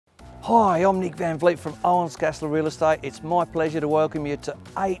Hi, I'm Nick Van Vliet from Ouwens Casserly Real Estate. It's my pleasure to welcome you to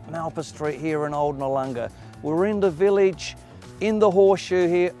 8 Malpas Street here in Old Noarlunga. We're in the village, in the horseshoe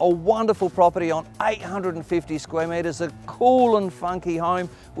here, a wonderful property on 850 square metres, a cool and funky home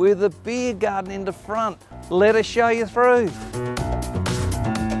with a beer garden in the front. Let us show you through.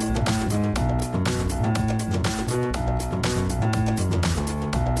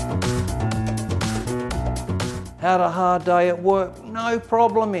 Had a hard day at work? No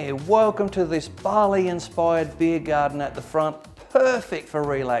problem here. Welcome to this Bali inspired beer garden at the front, perfect for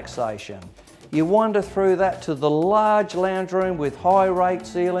relaxation. You wander through that to the large lounge room with high raked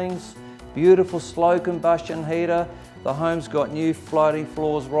ceilings, beautiful slow combustion heater. The home's got new floating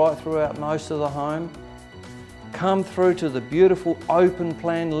floors right throughout most of the home. Come through to the beautiful open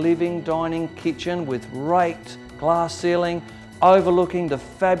plan living, dining, kitchen with raked glass ceiling, overlooking the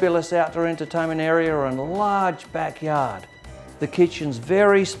fabulous outdoor entertainment area and large backyard. The kitchen's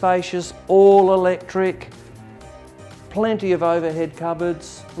very spacious, all electric, plenty of overhead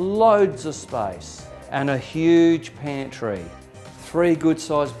cupboards, loads of space, and a huge pantry. 3 good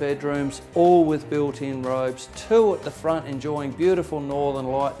sized bedrooms, all with built-in robes, 2 at the front enjoying beautiful northern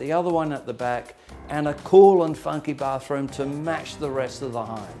light, the other one at the back, and a cool and funky bathroom to match the rest of the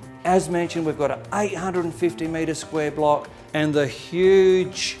home. As mentioned, we've got an 850 metre square block and the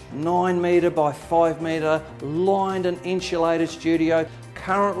huge 9 metre by 5 metre lined and insulated studio,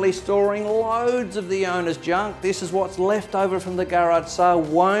 currently storing loads of the owner's junk. This is what's left over from the garage sale,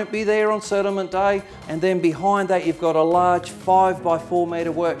 won't be there on settlement day. And then behind that you've got a large 5 by 4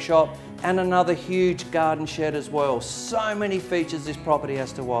 metre workshop and another huge garden shed as well. So many features this property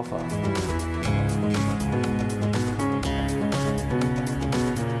has to offer.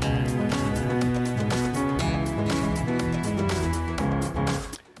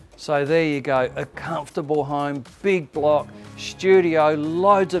 So there you go, a comfortable home, big block, studio,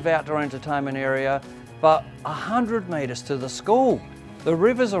 loads of outdoor entertainment area, but 100 metres to the school. The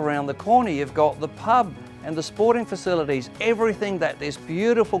river's around the corner, you've got the pub and the sporting facilities, everything that this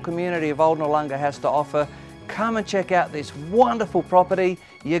beautiful community of Old Noarlunga has to offer. Come and check out this wonderful property,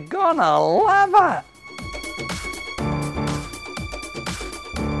 you're gonna love it.